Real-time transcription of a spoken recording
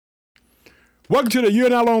Welcome to the You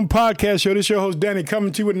and I Alone podcast show. This is your host, Danny,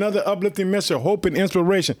 coming to you with another uplifting message of hope and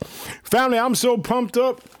inspiration. Family, I'm so pumped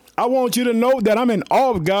up. I want you to know that I'm in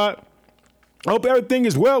awe of God. I hope everything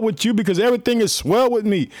is well with you because everything is swell with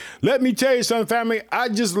me. Let me tell you something, family. I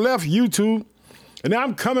just left YouTube, and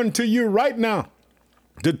I'm coming to you right now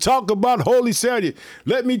to talk about Holy Saturday.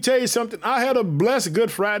 Let me tell you something. I had a blessed Good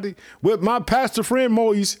Friday with my pastor friend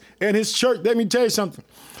Moise and his church. Let me tell you something.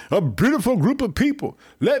 A beautiful group of people.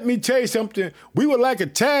 Let me tell you something. We were like a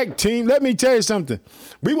tag team. Let me tell you something.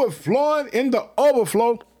 We were flowing in the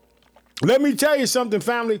overflow. Let me tell you something,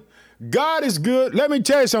 family. God is good. Let me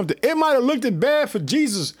tell you something. It might have looked bad for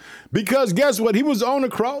Jesus because guess what? He was on the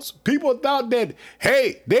cross. People thought that,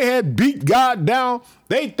 hey, they had beat God down.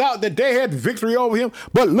 They thought that they had victory over him.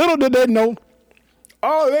 But little did they know,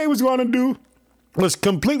 all they was going to do was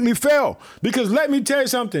completely fail. Because let me tell you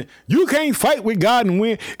something. You can't fight with God and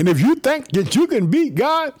win. And if you think that you can beat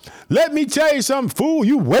God, let me tell you something, fool.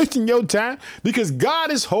 You wasting your time because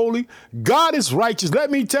God is holy. God is righteous.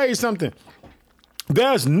 Let me tell you something.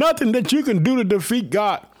 There's nothing that you can do to defeat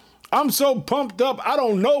God. I'm so pumped up. I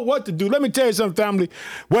don't know what to do. Let me tell you something, family.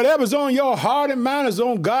 Whatever's on your heart and mind is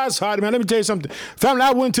on God's heart and mind. Let me tell you something. Family,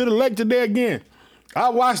 I went to the lake today again. I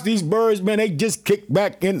watched these birds, man. They just kick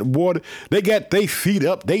back in the water. They got their feet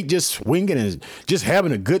up. They just swinging and just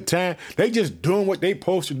having a good time. They just doing what they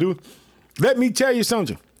supposed to do. Let me tell you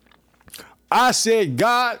something. I said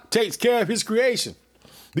God takes care of his creation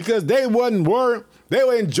because they wasn't worried. They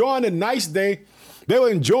were enjoying the nice day. They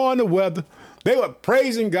were enjoying the weather. They were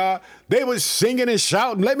praising God. They were singing and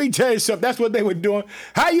shouting. Let me tell you something. That's what they were doing.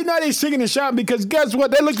 How you know they singing and shouting? Because guess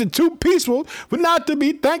what? They looked too peaceful for not to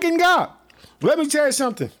be thanking God. Let me tell you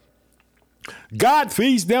something. God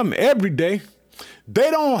feeds them every day.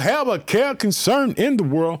 They don't have a care, concern in the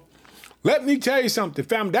world. Let me tell you something,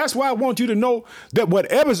 family. That's why I want you to know that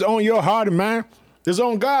whatever's on your heart and mind is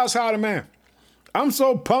on God's heart and mind. I'm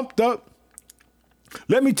so pumped up.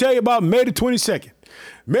 Let me tell you about May the 22nd.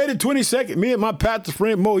 May the 22nd, me and my pastor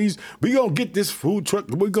friend Moise, we going to get this food truck.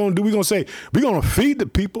 We're going to say, we're going to feed the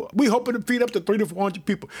people. We hoping to feed up to 300 to 400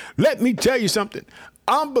 people. Let me tell you something.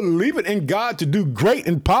 I'm believing in God to do great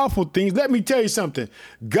and powerful things. Let me tell you something.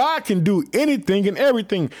 God can do anything and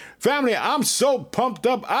everything. Family, I'm so pumped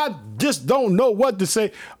up. I just don't know what to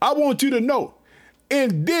say. I want you to know,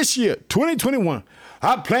 in this year, 2021,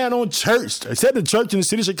 I plan on church. I said the church in the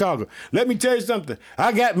city of Chicago. Let me tell you something.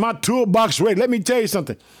 I got my toolbox ready. Let me tell you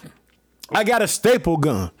something. I got a staple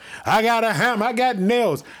gun. I got a hammer. I got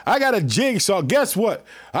nails. I got a jigsaw. Guess what?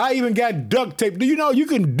 I even got duct tape. Do you know you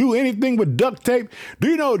can do anything with duct tape? Do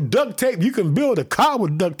you know duct tape? You can build a car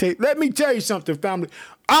with duct tape. Let me tell you something, family.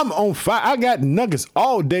 I'm on fire. I got nuggets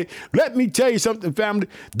all day. Let me tell you something, family.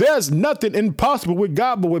 There's nothing impossible with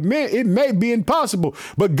God, but with men, it may be impossible.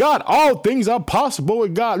 But God, all things are possible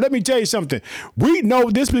with God. Let me tell you something. We know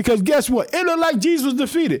this because guess what? It looked like Jesus was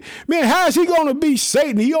defeated. Man, how is he going to be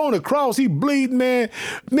Satan? He on the cross. He bleeding, man.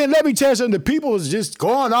 Man, let me tell you something. The people was just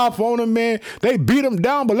going off on him, man. They beat him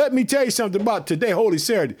down. But let me tell you something about today, Holy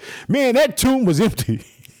Saturday. Man, that tomb was empty.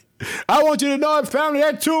 I want you to know, family,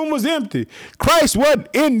 that tomb was empty. Christ wasn't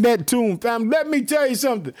in that tomb, family. Let me tell you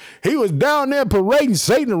something. He was down there parading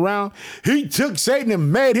Satan around. He took Satan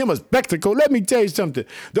and made him a spectacle. Let me tell you something.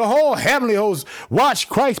 The whole heavenly host watched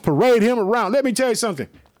Christ parade him around. Let me tell you something.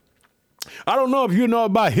 I don't know if you know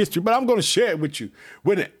about history, but I'm going to share it with you.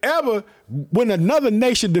 When another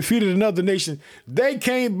nation defeated another nation, they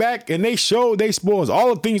came back and they showed their spoils,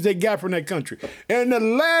 all the things they got from that country. And the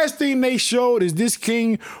last thing they showed is this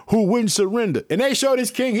king who wouldn't surrender. And they showed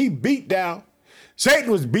this king, he beat down.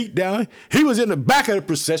 Satan was beat down. He was in the back of the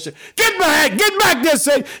procession. Get back there,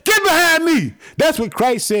 Satan. Get behind me. That's what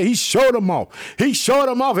Christ said. He showed them off. He showed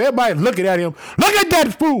them off. Everybody looking at him. Look at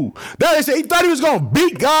that fool. He said he thought he was going to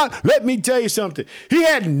beat God. Let me tell you something. He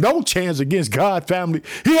had no chance against God, family.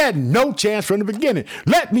 He had no chance from the beginning.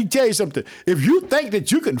 Let me tell you something. If you think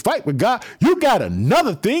that you can fight with God, you got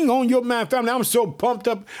another thing on your mind, family. I'm so pumped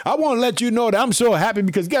up. I want to let you know that I'm so happy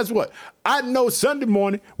because guess what? I know Sunday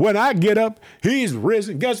morning when I get up, he's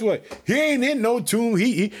risen. Guess what? He ain't in no tomb.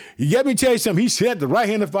 Let me tell you something. He said at the right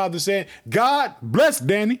hand of the Father saying, God bless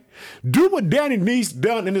Danny. Do what Danny needs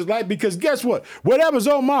done in his life because guess what? Whatever's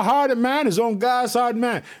on my heart and mind is on God's heart and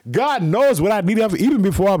mind. God knows what I need of even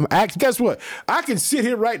before I'm asked. Guess what? I can sit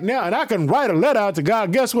here right now and I can write a letter out to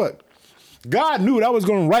God. Guess what? God knew what I was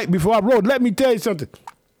going to write before I wrote. Let me tell you something.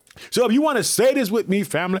 So if you want to say this with me,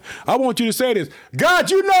 family, I want you to say this.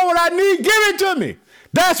 God, you know what I need. Give it to me.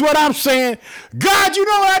 That's what I'm saying. God, you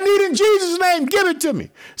know what I need in Jesus' name. Give it to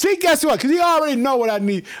me. See, guess what? Because he already know what I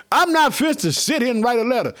need. I'm not fit to sit here and write a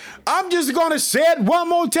letter. I'm just going to say it one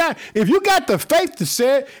more time. If you got the faith to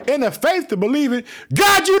say it and the faith to believe it,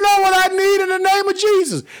 God, you know what I need in the name of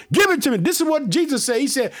Jesus. Give it to me. This is what Jesus said. He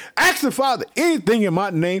said, ask the Father anything in my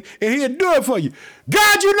name and he'll do it for you.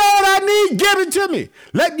 God, you know what I need. Give it to me.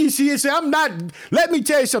 Let me see it. Say, let me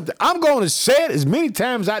tell you something. I'm going to say it as many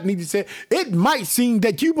times as I need to say it. It might seem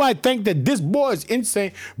that you might think that this boy is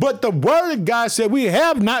insane, but the word of God said we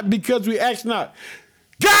have not because we ask not.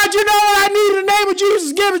 God, you know what I need in the name of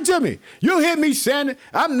Jesus. Give it to me. You hear me saying it.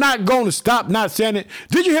 I'm not going to stop not saying it.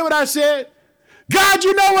 Did you hear what I said? God,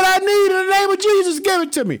 you know what I need in the name of Jesus. Give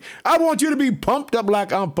it to me. I want you to be pumped up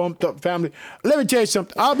like I'm pumped up, family. Let me tell you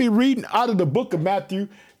something. I'll be reading out of the book of Matthew,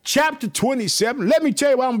 chapter 27. Let me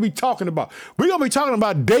tell you what I'm going to be talking about. We're going to be talking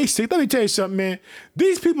about day 6. Let me tell you something, man.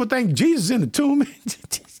 These people think Jesus is in the tomb.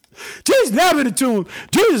 Jesus never in the tomb.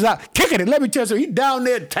 Jesus out kicking it. Let me tell you something. He's down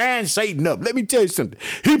there tying Satan up. Let me tell you something.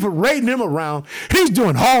 He's parading him around. He's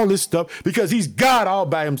doing all this stuff because he's God all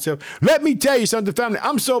by himself. Let me tell you something, family.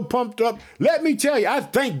 I'm so pumped up. Let me tell you, I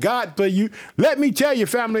thank God for you. Let me tell you,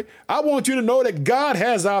 family, I want you to know that God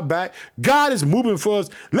has our back. God is moving for us.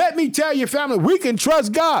 Let me tell you, family, we can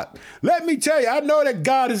trust God. Let me tell you, I know that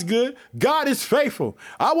God is good. God is faithful.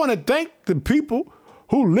 I want to thank the people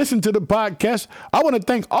who listen to the podcast. I want to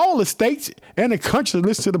thank all the states and the country that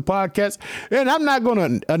listen to the podcast. And I'm not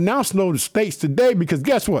going to announce no states today because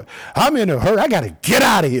guess what? I'm in a hurry. I got to get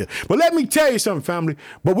out of here. But let me tell you something, family.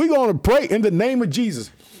 But we're going to pray in the name of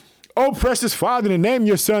Jesus. Oh, precious Father, in the name of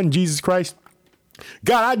your Son, Jesus Christ.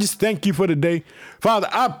 God, I just thank you for today. Father,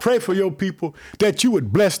 I pray for your people that you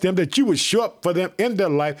would bless them, that you would show up for them in their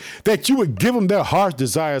life, that you would give them their heart's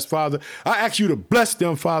desires, Father. I ask you to bless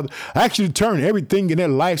them, Father. I ask you to turn everything in their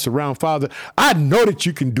lives around, Father. I know that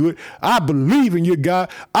you can do it. I believe in you,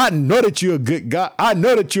 God. I know that you're a good God. I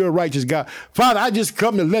know that you're a righteous God. Father, I just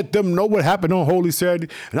come to let them know what happened on Holy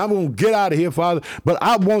Saturday, and I'm going to get out of here, Father. But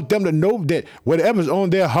I want them to know that whatever's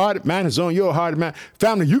on their heart, man, is on your heart, man.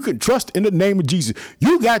 Family, you can trust in the name of Jesus.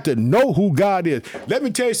 You got to know who God is. Let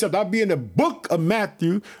me tell you something. I'll be in the book of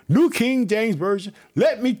Matthew, New King James Version.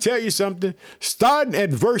 Let me tell you something. Starting at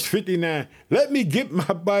verse 59. Let me get my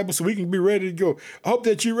Bible so we can be ready to go. I hope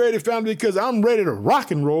that you're ready, family, because I'm ready to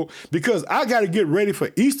rock and roll because I got to get ready for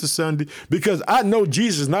Easter Sunday because I know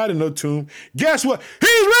Jesus is not in no tomb. Guess what?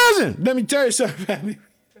 He's risen. Let me tell you something, family.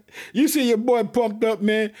 You see your boy pumped up,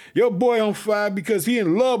 man. Your boy on fire because he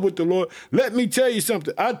in love with the Lord. Let me tell you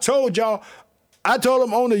something. I told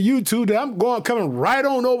him on the YouTube that I'm coming right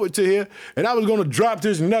on over to here, and I was going to drop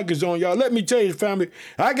this nuggets on y'all. Let me tell you, family,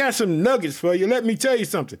 I got some nuggets for you. Let me tell you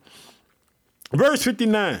something. Verse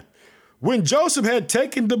 59, when Joseph had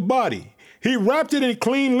taken the body, he wrapped it in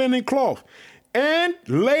clean linen cloth and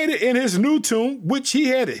laid it in his new tomb, which he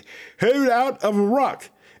had hewed out of a rock.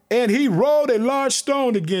 And he rolled a large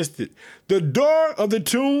stone against it, the door of the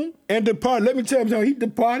tomb, and departed. Let me tell you, he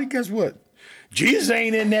departed. Guess what? Jesus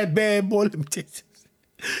ain't in that bad boy. Let me tell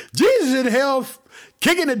you. Jesus in hell,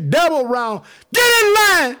 kicking the devil around. Get in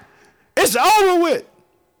line. It's over with.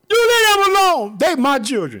 You leave them alone. They my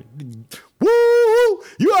children. Woo!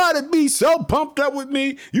 You ought to be so pumped up with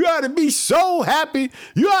me. You ought to be so happy.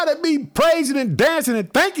 You ought to be praising and dancing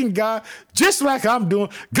and thanking God just like I'm doing.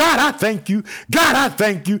 God, I thank you. God, I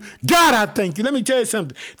thank you. God, I thank you. Let me tell you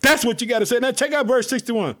something. That's what you got to say. Now check out verse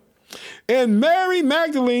 61. And Mary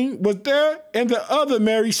Magdalene was there and the other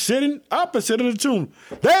Mary sitting opposite of the tomb.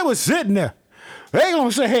 They were sitting there. They going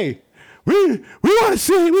to say, hey, we want to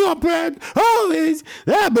see, we want to pray. Oh,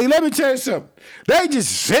 but let me tell you something. They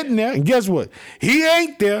just sitting there, and guess what? He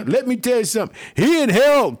ain't there. Let me tell you something. He in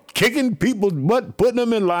hell kicking people's butt, putting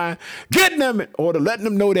them in line, getting them in order, letting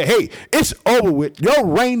them know that, hey, it's over with. Your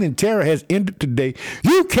reign and terror has ended today.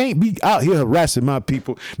 You can't be out here harassing my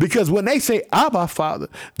people because when they say, Abba, Father,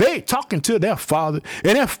 they talking to their father,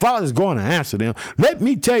 and their father's going to answer them. Let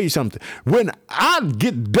me tell you something. When I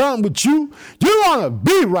get done with you, you're going to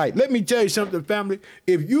be right. Let me tell you something, family.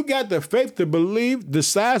 If you got the faith to believe the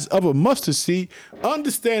size of a mustard seed,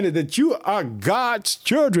 understanding that you are God's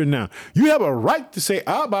children now. You have a right to say,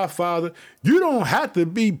 Abba, Father. You don't have to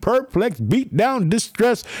be perplexed, beat down,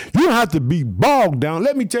 distressed. You don't have to be bogged down.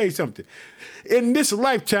 Let me tell you something. in this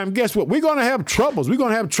lifetime, guess what? We're going to have troubles. We're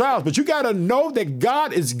going to have trials. But you got to know that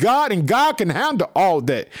God is God and God can handle all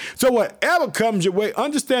that. So whatever comes your way,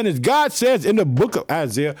 understand as God says in the book of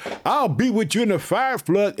Isaiah, I'll be with you in the fire,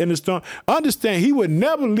 flood, and the storm. Understand he would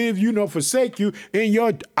never leave you nor forsake you in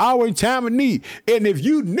your hour and time of need. And if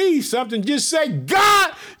you need something, just say,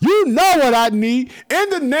 God, you know what I need. In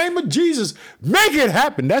the name of Jesus, make it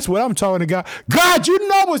happen. That's what I'm talking to God. God, you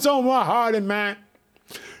know what's on my heart and mind.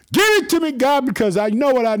 Give it to me, God, because I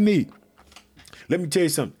know what I need. Let me tell you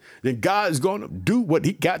something. Then God is going to do what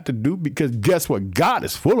he got to do, because guess what? God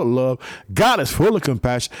is full of love. God is full of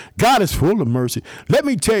compassion. God is full of mercy. Let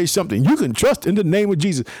me tell you something. You can trust in the name of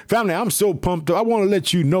Jesus. Family, I'm so pumped up. I want to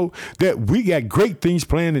let you know that we got great things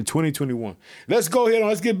planned in 2021. Let's go ahead and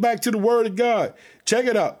let's get back to the word of God. Check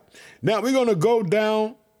it out. Now we're going to go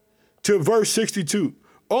down to verse 62.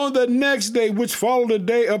 On the next day, which followed the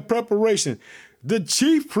day of preparation, the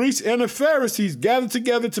chief priests and the Pharisees gathered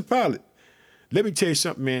together to Pilate. Let me tell you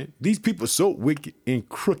something, man. These people are so wicked and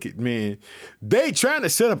crooked, man. They trying to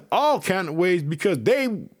set up all kind of ways because they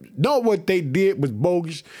know what they did was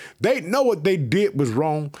bogus. They know what they did was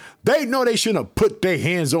wrong. They know they shouldn't have put their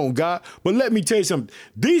hands on God. But let me tell you something.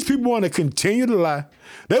 These people want to continue to lie.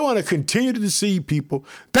 They want to continue to deceive people.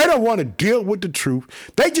 They don't want to deal with the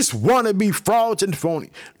truth. They just want to be frauds and phony.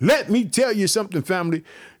 Let me tell you something, family.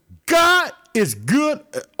 God is good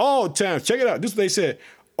at all times. Check it out. This is what they said.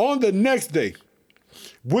 On the next day,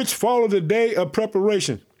 which followed the day of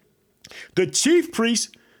preparation, the chief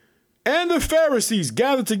priests and the Pharisees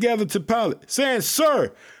gathered together to Pilate, saying,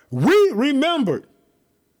 Sir, we remembered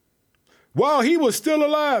while he was still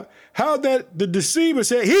alive how that the deceiver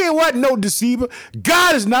said, he wasn't no deceiver.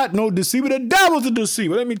 God is not no deceiver. The devil's a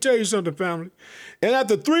deceiver. Let me tell you something, family. And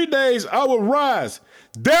after 3 days, I will rise.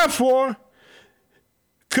 Therefore,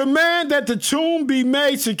 command that the tomb be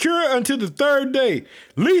made secure until the third day,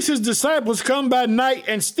 lest his disciples come by night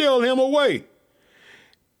and steal him away.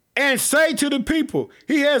 And say to the people,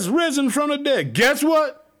 he has risen from the dead. Guess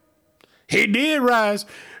what? He did rise.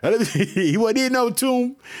 He wasn't in no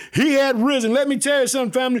tomb. He had risen. Let me tell you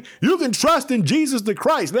something, family. You can trust in Jesus the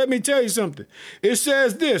Christ. Let me tell you something. It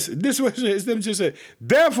says this. This is what it says. Let me just say.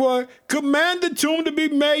 Therefore, command the tomb to be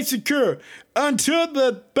made secure until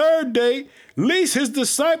the third day, lest his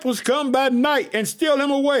disciples come by night and steal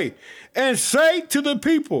him away. And say to the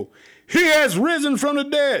people, he has risen from the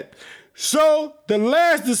dead. So the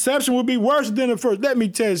last deception will be worse than the first. Let me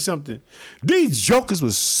tell you something. These jokers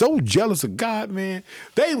were so jealous of God, man.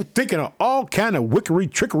 They were thinking of all kind of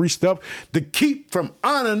wickery, trickery stuff to keep from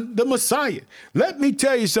honoring the Messiah. Let me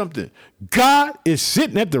tell you something. God is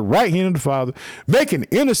sitting at the right hand of the Father, making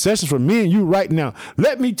intercessions for me and you right now.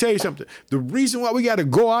 Let me tell you something. The reason why we got to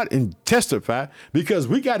go out and testify, because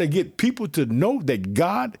we got to get people to know that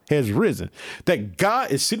God has risen, that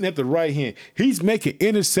God is sitting at the right hand. He's making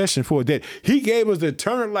intercession for that. He gave us the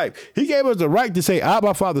eternal life. He gave us the right to say,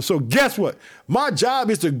 Abba, Father. So guess what? My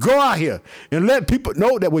job is to go out here and let people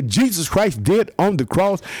know that what Jesus Christ did on the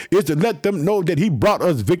cross is to let them know that he brought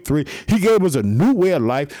us victory. He gave us a new way of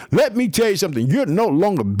life. Let me tell you something. You're no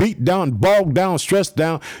longer beat down, bogged down, stressed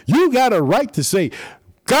down. You got a right to say,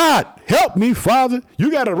 God, help me, Father.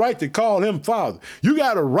 You got a right to call him Father. You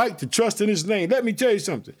got a right to trust in his name. Let me tell you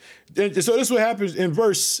something. And so this is what happens in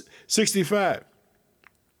verse 65.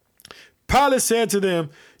 Pilate said to them,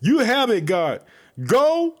 you have it, God.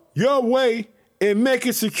 Go your way and make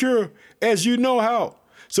it secure as you know how.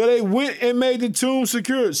 So they went and made the tomb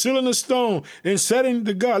secure, sealing the stone and setting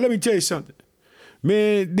the guard. Let me tell you something.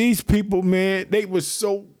 Man, these people, man, they were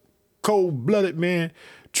so cold-blooded, man,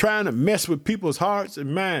 trying to mess with people's hearts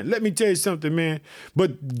and minds. Let me tell you something, man.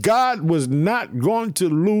 But God was not going to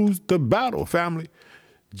lose the battle, family.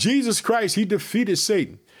 Jesus Christ, he defeated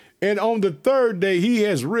Satan. And on the third day, he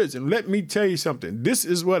has risen. Let me tell you something. This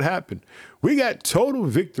is what happened. We got total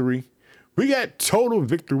victory. We got total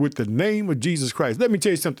victory with the name of Jesus Christ. Let me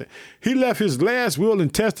tell you something. He left his last will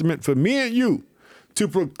and testament for me and you to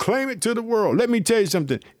proclaim it to the world. Let me tell you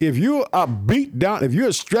something. If you are beat down, if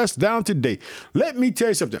you're stressed down today, let me tell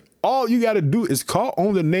you something. All you got to do is call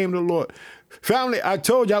on the name of the Lord. Family, I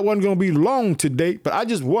told you I wasn't going to be long today, but I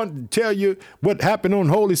just wanted to tell you what happened on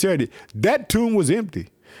Holy Saturday. That tomb was empty.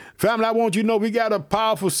 Family, I want you to know we got a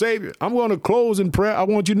powerful Savior. I'm going to close in prayer. I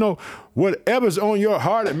want you to know whatever's on your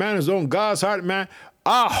heart and mind is on God's heart and mind.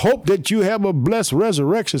 I hope that you have a blessed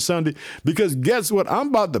Resurrection Sunday, because guess what? I'm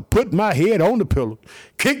about to put my head on the pillow,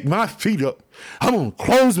 kick my feet up. I'm going to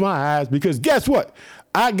close my eyes, because guess what?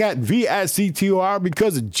 I got VICTOR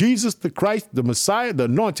because of Jesus the Christ, the Messiah, the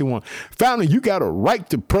anointed one. Family, you got a right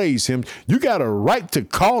to praise him. You got a right to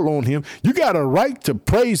call on him. You got a right to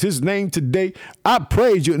praise his name today. I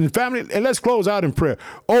praise you. And family, and let's close out in prayer.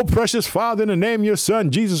 Oh, precious Father, in the name of your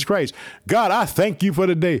son, Jesus Christ. God, I thank you for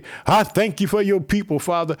the day. I thank you for your people,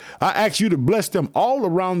 Father. I ask you to bless them all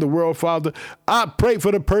around the world, Father. I pray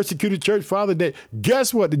for the persecuted church, Father, that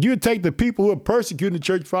guess what? That you take the people who are persecuting the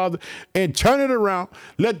church, Father, and turn it around.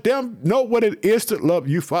 Let them know what it is to love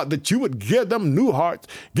you, Father, that you would give them new hearts,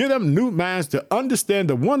 give them new minds to understand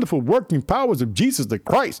the wonderful working powers of Jesus the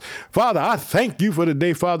Christ. Father, I thank you for the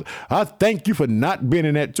day, Father. I thank you for not being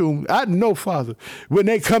in that tomb. I know, Father, when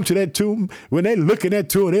they come to that tomb, when they look in that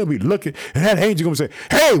tomb, they'll be looking, and that angel going to say,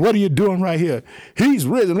 hey, what are you doing right here? He's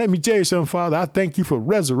risen. Let me tell you something, Father. I thank you for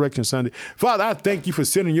Resurrection Sunday. Father, I thank you for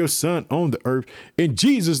sending your son on the earth. In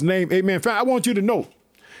Jesus' name, amen. Father, I want you to know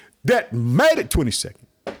that May the 22nd,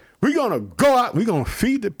 we're going to go out. We're going to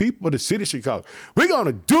feed the people of the city of Chicago. We're going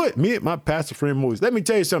to do it, me and my pastor friend Moses. Let me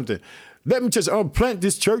tell you something. Let me just plant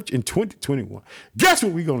this church in 2021. Guess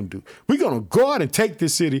what we're going to do? We're going to go out and take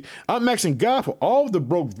this city. I'm asking God for all the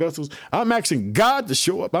broke vessels. I'm asking God to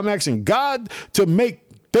show up. I'm asking God to make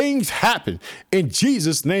things happen. In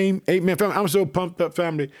Jesus' name, amen. Family, I'm so pumped up,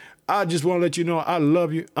 family. I just want to let you know I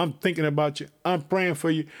love you. I'm thinking about you. I'm praying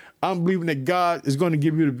for you. I'm believing that God is going to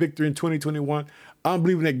give you the victory in 2021. I'm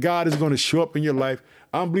believing that God is going to show up in your life.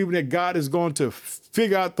 I'm believing that God is going to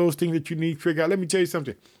figure out those things that you need to figure out. Let me tell you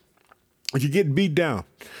something. If you get beat down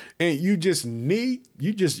and you just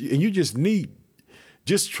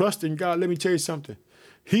trust in God, let me tell you something.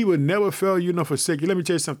 He will never fail you nor forsake you. Let me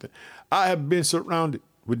tell you something. I have been surrounded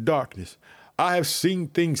with darkness. I have seen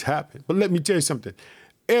things happen. But let me tell you something.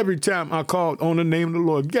 Every time I called on the name of the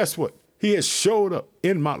Lord, guess what? He has showed up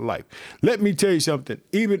in my life. Let me tell you something.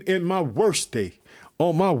 Even in my worst day,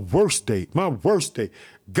 on my worst day,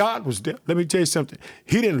 God was there. Let me tell you something.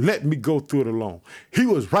 He didn't let me go through it alone. He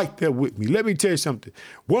was right there with me. Let me tell you something.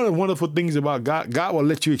 One of the wonderful things about God, God will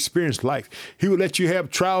let you experience life. He will let you have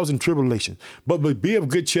trials and tribulations. But be of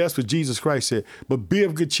good cheer, that's what Jesus Christ said. But be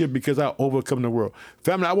of good cheer because I overcome the world.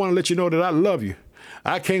 Family, I want to let you know that I love you.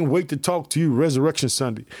 I can't wait to talk to you Resurrection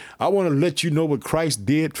Sunday. I want to let you know what Christ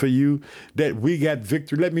did for you, that we got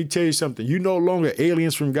victory. Let me tell you something. You're no longer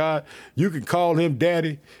aliens from God. You can call him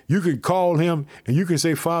daddy. You can call him and you can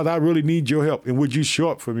say, Father, I really need your help. And would you show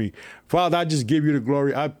up for me? Father, I just give you the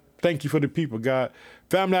glory. I thank you for the people, God.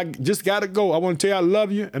 Family, I just got to go. I want to tell you I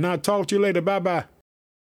love you and I'll talk to you later. Bye-bye.